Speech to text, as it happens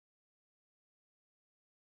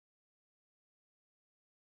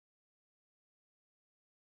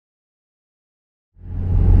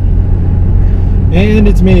And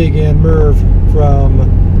it's me again, Merv from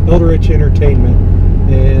Eldritch Entertainment.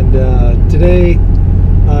 And today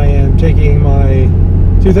I am taking my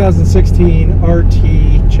 2016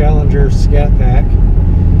 RT Challenger Scat Pack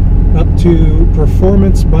up to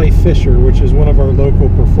Performance by Fisher, which is one of our local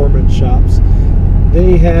performance shops.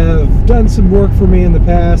 They have done some work for me in the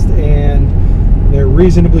past, and they're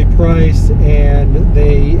reasonably priced, and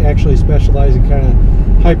they actually specialize in kind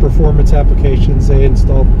of high performance applications. They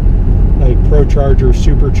install like pro chargers,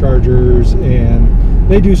 superchargers, and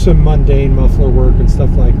they do some mundane muffler work and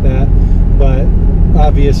stuff like that. But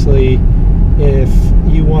obviously, if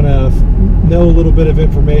you want to know a little bit of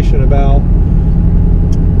information about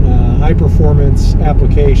high performance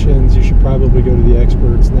applications, you should probably go to the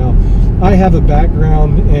experts. Now, I have a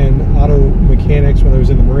background in auto mechanics. When I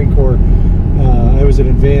was in the Marine Corps, I was an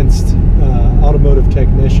advanced automotive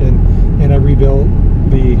technician, and I rebuilt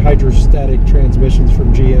the hydrostatic transmissions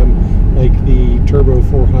from GM, like the Turbo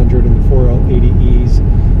 400 and the 4L80Es,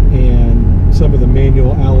 and some of the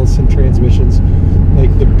manual Allison transmissions,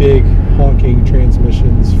 like the big honking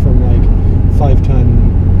transmissions from like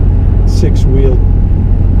 5-ton, 6-wheel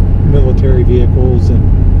military vehicles. And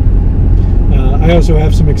I also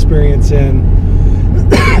have some experience in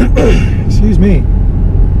excuse me,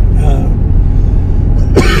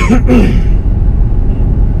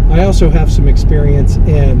 I also have some experience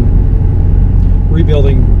in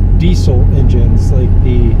rebuilding diesel engines, like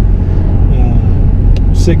the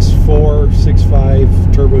 6.4,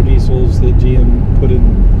 6.5 turbo diesels that GM put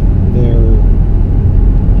in their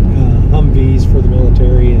Humvees for the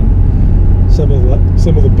military, and some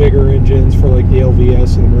of the bigger engines for like the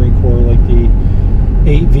LVS and the Marine Corps, like the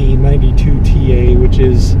 8V92TA, which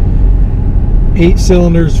is 8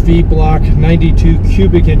 cylinders, V block, 92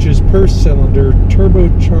 cubic inches per cylinder,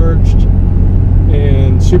 turbocharged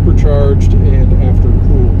and supercharged and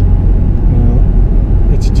after-cooled.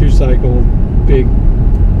 It's a 2-cycle big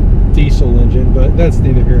diesel engine, but that's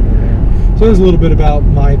neither here nor there. So there's a little bit about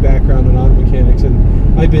my background in auto mechanics,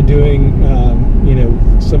 and I've been doing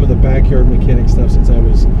some of the backyard mechanic stuff since I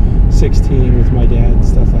was 16 with my dad and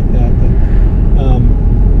stuff like that. But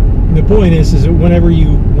the point is that whenever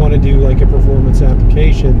you want to do like a performance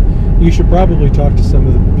application, you should probably talk to some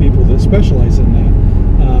of the people that specialize in that.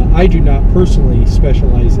 I do not personally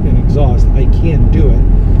specialize in exhaust. I can do it.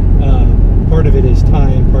 Part of it is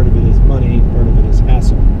time, part of it is money, part of it is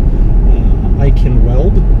hassle. I can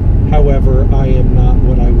weld. However, I am not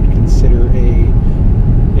what I would consider a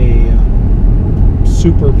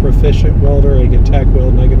super proficient welder. I can tack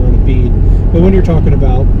weld and I can run a bead. But when you're talking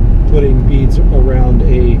about putting beads around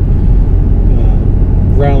a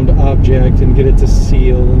round object and get it to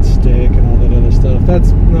seal and stick and all that other stuff,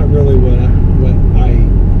 that's not really what I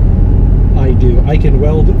do. I can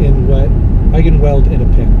weld in a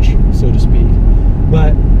pinch, so to speak.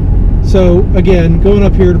 But so again, going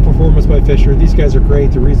up here to Performance by Fisher, these guys are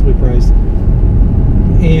great. They're reasonably priced,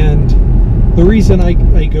 and the reason I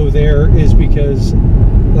go there is because,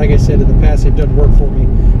 like I said, in the past they've done work for me.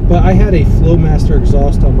 But I had a Flowmaster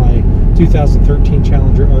exhaust on my 2013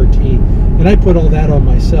 Challenger RT, and I put all that on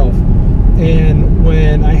myself. And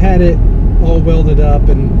when I had it all welded up,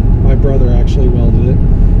 and my brother actually welded it,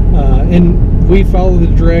 and we followed the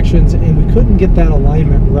directions, and we couldn't get that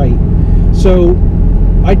alignment right. So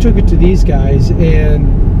I took it to these guys, and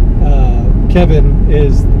Kevin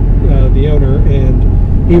is the owner, and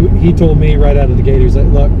he told me right out of the gate, he was like,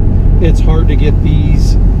 look, it's hard to get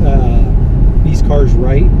these cars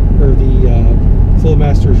right, or the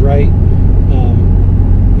Flowmasters right.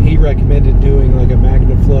 He recommended doing like a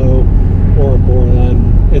MagnaFlow or a Borla,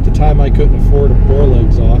 and at the time I couldn't afford a Borla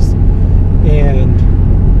exhaust, and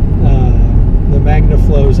the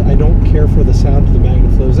MagnaFlows, I don't care for the sound of the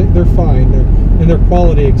MagnaFlows. They're fine, they're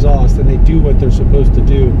quality exhaust, and they do what they're supposed to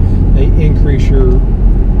do. They increase your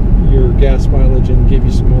gas mileage and give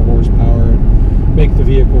you some more horsepower and make the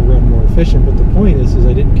vehicle run more efficient. But the point is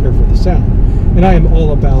I didn't care for the sound, and I am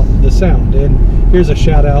all about the sound. And here's a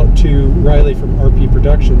shout out to Riley from RP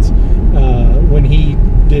Productions. When he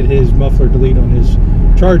did his muffler delete on his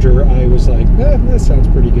Charger, I was like, that sounds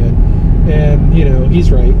pretty good. And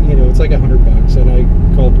he's right. It's like $100. And I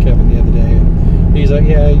called Kevin the other day, and he's like,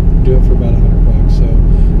 yeah, I do it for about $100.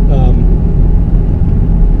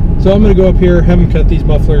 So I'm going to go up here, have him cut these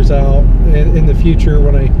mufflers out. And in the future,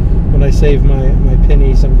 when I save my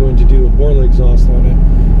pennies, I'm going to do a Borla exhaust on it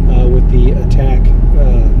with the Attack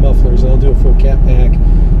mufflers. I'll do a full cat pack,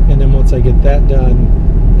 and then once I get that done,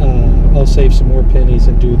 I'll save some more pennies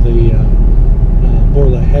and do the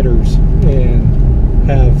Borla headers and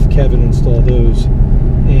have Kevin install those.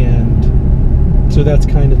 And so that's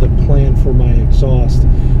kind of the plan for my exhaust.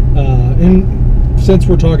 And since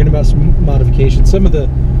we're talking about some modifications, some of the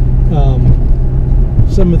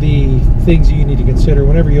things you need to consider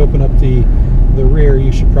whenever you open up the rear,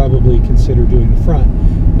 you should probably consider doing the front.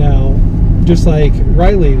 Now, just like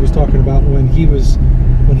Riley was talking about when he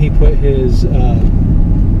put his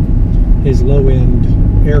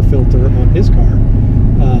low-end air filter on his car,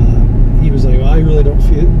 he was like, well, I really don't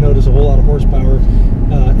notice a whole lot of horsepower.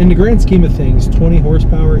 In the grand scheme of things, 20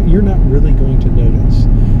 horsepower, you're not really going to notice.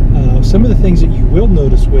 Some of the things that you will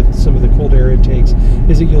notice with some of the cold air intakes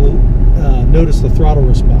is that you'll notice the throttle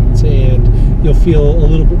response, and you'll feel a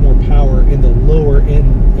little bit more power in the lower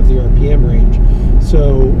end of the RPM range.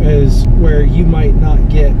 So as where you might not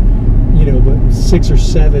get, you know, but 6 or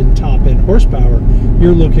 7 top end horsepower,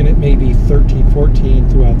 you're looking at maybe 13, 14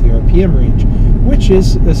 throughout the RPM range, which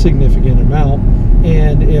is a significant amount.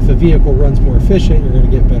 And if a vehicle runs more efficient, you're going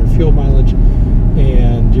to get better fuel mileage,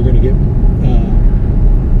 and you're going to get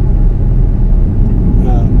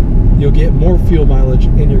you'll get more fuel mileage,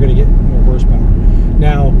 and you're going to get more horsepower.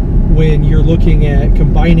 Now, when you're looking at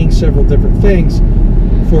combining several different things,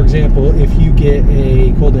 for example, if you get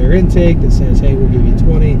a cold air intake that says, hey, we'll give you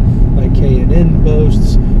 20, like K&N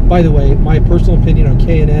boasts. By the way, my personal opinion on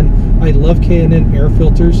K&N, I love K&N air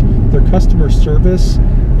filters. Their customer service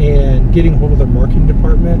and getting a hold of their marketing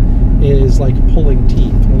department is like pulling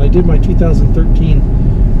teeth. When I did my 2013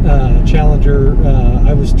 Challenger,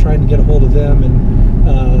 I was trying to get a hold of them and,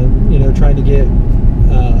 you know, trying to get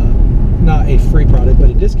not a free product, but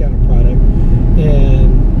a discounted product,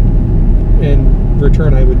 and in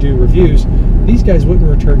return I would do reviews. These guys wouldn't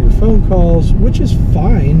return your phone calls, which is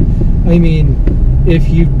fine. I mean, if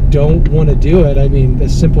you don't want to do it, I mean, a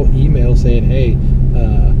simple email saying, hey,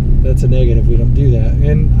 that's a negative, we don't do that.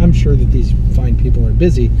 And I'm sure that these fine people are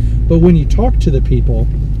busy, but when you talk to the people,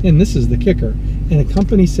 and this is the kicker, and a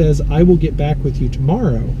company says, I will get back with you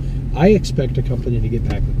tomorrow, I expect a company to get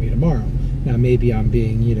back with me tomorrow. Now, maybe I'm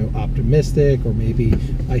being, you know, optimistic, or maybe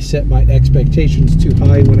I set my expectations too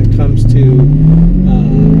high when it comes to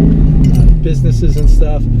businesses and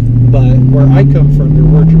stuff. But where I come from, your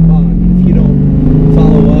word's your bond. If you don't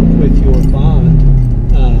follow up with your bond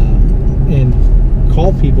and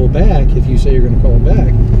call people back, if you say you're going to call them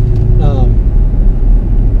back,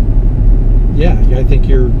 yeah, I think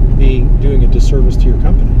you're doing a disservice to your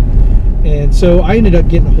company. And so I ended up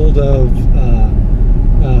getting a hold of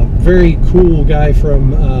a very cool guy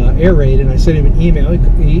from Air Raid, and I sent him an email.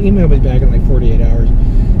 He emailed me back in like 48 hours.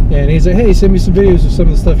 And he's like, hey, send me some videos of some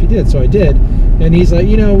of the stuff you did. So I did. And he's like,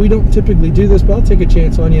 you know, we don't typically do this, but I'll take a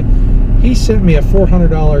chance on you. He sent me a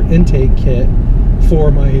 $400 intake kit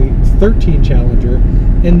for my 13 Challenger.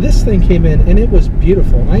 And this thing came in, and it was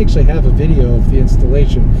beautiful. And I actually have a video of the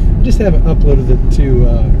installation. I just haven't uploaded it to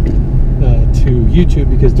YouTube,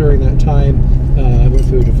 because during that time I went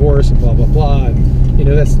through a divorce and blah, blah, blah. And, you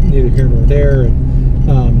know, that's neither here nor there.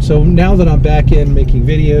 And so now that I'm back in making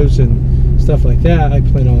videos and stuff like that, I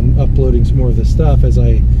plan on uploading some more of this stuff as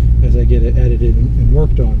I get it edited and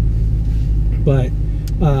worked on. But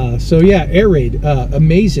so yeah, Air Raid,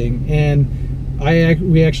 amazing. And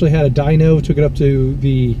we actually had a dyno, took it up to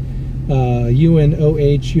the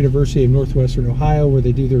UNOH, University of Northwestern Ohio, where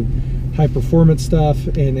they do their high performance stuff,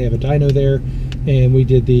 and they have a dyno there. And we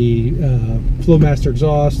did the Flowmaster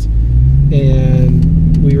exhaust, and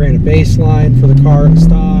we ran a baseline for the car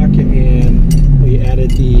stock, and we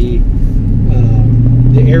added the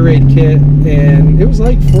Air Raid kit, and it was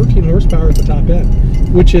like 14 horsepower at the top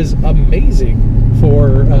end, which is amazing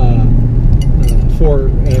for an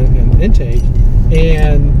intake.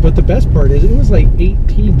 But the best part is it was like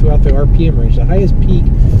 18 throughout the RPM range. The highest peak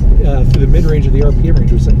through the mid range of the RPM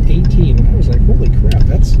range was like 18, and I was like, holy crap,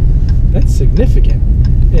 that's significant.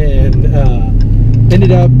 And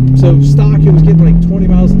ended up, so stock, it was getting like 20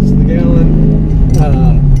 miles to the gallon,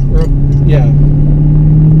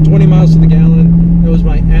 20 miles to the gallon. That was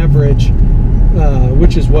my average,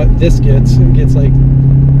 which is what this gets. It gets like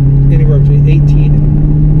anywhere between 18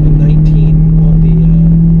 and 19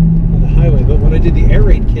 on the highway. But when I did the Air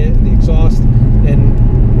Raid kit and the exhaust and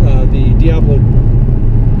the Diablo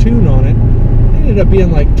tune on it, it ended up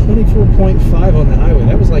being like 24.5 on the highway.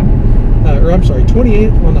 That was like, or I'm sorry, 28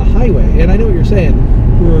 on the highway. And I know what you're saying,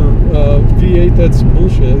 for V8, that's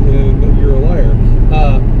bullshit, and you're a liar.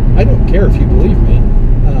 I don't care if you believe me.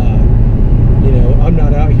 You know, I'm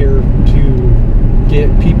not out here to get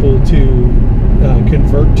people to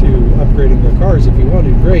convert to upgrading their cars. If you want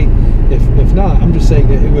to, great. If not, I'm just saying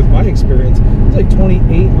that with my experience, it's like 28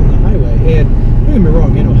 on the highway. And don't get me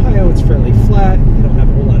wrong, in Ohio it's fairly flat. You don't have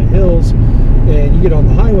a whole lot of hills, and you get on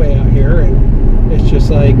the highway out here, and it's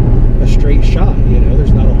just like a straight shot. You know,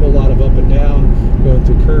 there's not a whole lot of up and down, going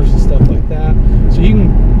through curves and stuff like that. that. So you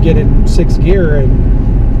can get in 6th gear and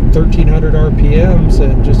 1300 RPMs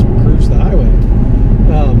and just cruise the highway.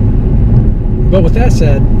 But with that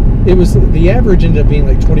said, it was the average ended up being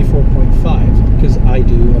like 24.5 because I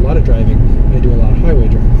do a lot of driving and I do a lot of highway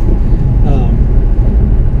driving.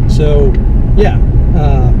 So yeah,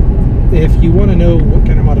 if you want to know what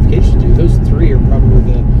kind of modifications to do, those 3 are probably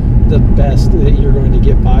the best that you're going to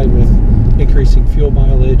get by with increasing fuel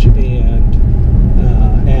mileage and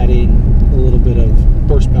adding a little bit of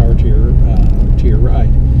horsepower to your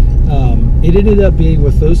ride. It ended up being,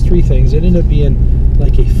 with those 3 things, it ended up being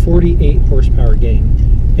like a 48 horsepower gain.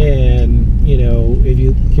 And you know, if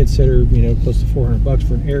you consider, you know, close to $400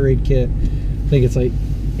 for an air raid kit, I think it's like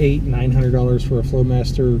 $800-900 for a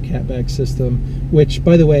Flowmaster catback system, which,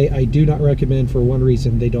 by the way, I do not recommend for one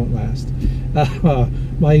reason: they don't last. I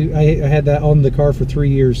had that on the car for 3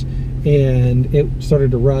 years, and it started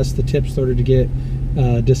to rust. The tips started to get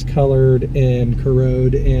discolored and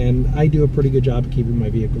corrode, and I do a pretty good job of keeping my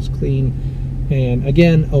vehicles clean. And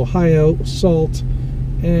again, Ohio salt,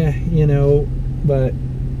 you know, but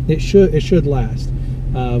it should last.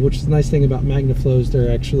 Which is the nice thing about MagnaFlows; they're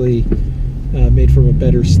actually made from a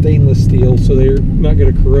better stainless steel, so they're not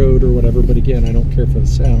going to corrode or whatever. But again, I don't care for the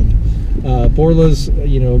sound. Borla's,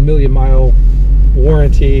 you know, 1,000,000-mile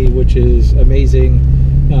warranty, which is amazing.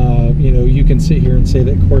 You know, you can sit here and say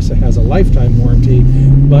that Corsa has a lifetime warranty,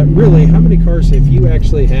 but really, how many cars have you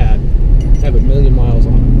actually have 1,000,000 miles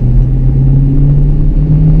on them?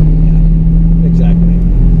 Yeah, exactly.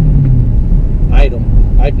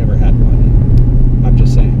 I've never had one. I'm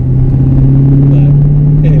just saying. But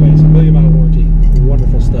anyways, 1,000,000-mile warranty,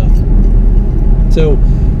 wonderful stuff. So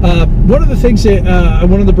one of the things that I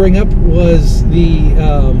wanted to bring up was the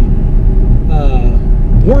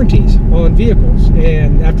warranties on vehicles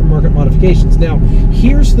and aftermarket modifications. Now,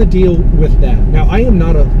 here's the deal with that. Now, I am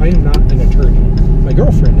not an attorney. My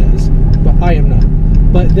girlfriend is, but I am not.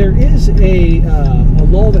 But there is a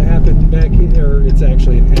law that happened back, or it's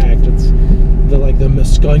actually an act. It's the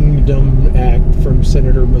Muskingum Act from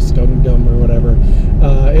Senator Muskingum or whatever.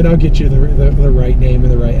 And I'll get you the right name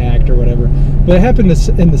and the right act or whatever. But it happened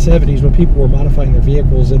in the 70s when people were modifying their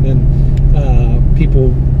vehicles, and then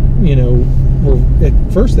people, you know, at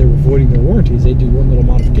first they were voiding their warranties. They do one little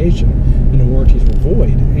modification and the warranties were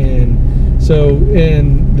void. And so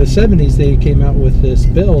in the 70s they came out with this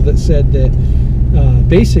bill that said that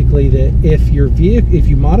basically that if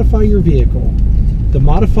you modify your vehicle, the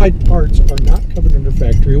modified parts are not covered under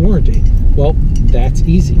factory warranty. Well, that's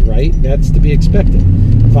easy, right? That's to be expected.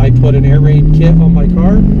 If I put an air raid kit on my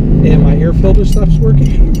car and my air filter stops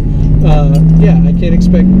working, yeah, I can't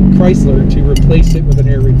expect Chrysler to replace it with an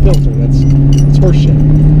air raid filter. That's horseshit.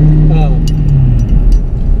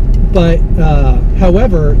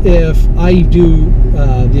 However, if I do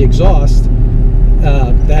the exhaust,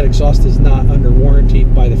 that exhaust is not under warranty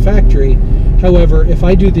by the factory. However, if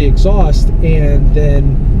I do the exhaust and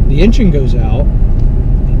then the engine goes out,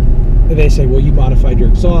 they say, well, you modified your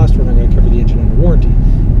exhaust, we're not going to cover the engine under warranty.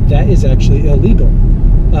 That is actually illegal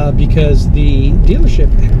because the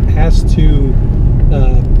dealership has to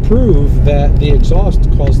prove that the exhaust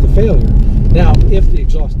caused the failure. Now, if the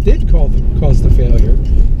exhaust did cause the failure,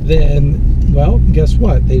 then, well, guess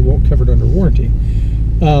what? They won't cover it under warranty.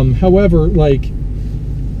 However, like,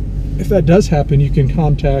 if that does happen, you can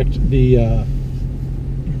contact the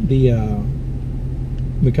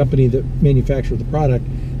company that manufactured the product.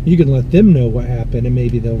 You can let them know what happened, and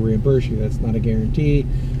maybe they'll reimburse you. That's not a guarantee,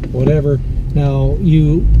 whatever. Now,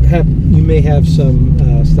 you may have some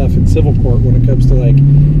stuff in civil court when it comes to, like,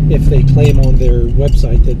 if they claim on their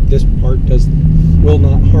website that this part will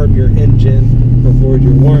not harm your engine or void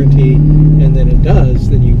your warranty, and then it does,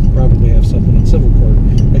 then you probably have something in civil court.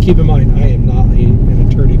 Now, keep in mind, I am not an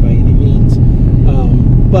attorney by any means,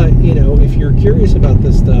 but you know, if you're curious about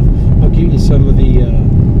this stuff, I'll give you some of the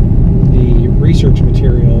research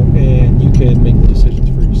material, and you can make the decisions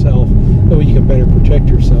for yourself. That way you can better protect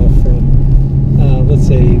yourself from, let's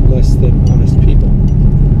say, less than honest people.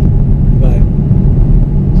 But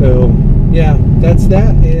so yeah, that's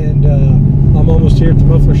that, and I'm almost here at the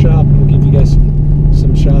muffler shop, and we'll give you guys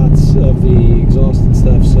some shots of the exhaust and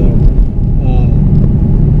stuff. So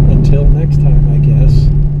until next time.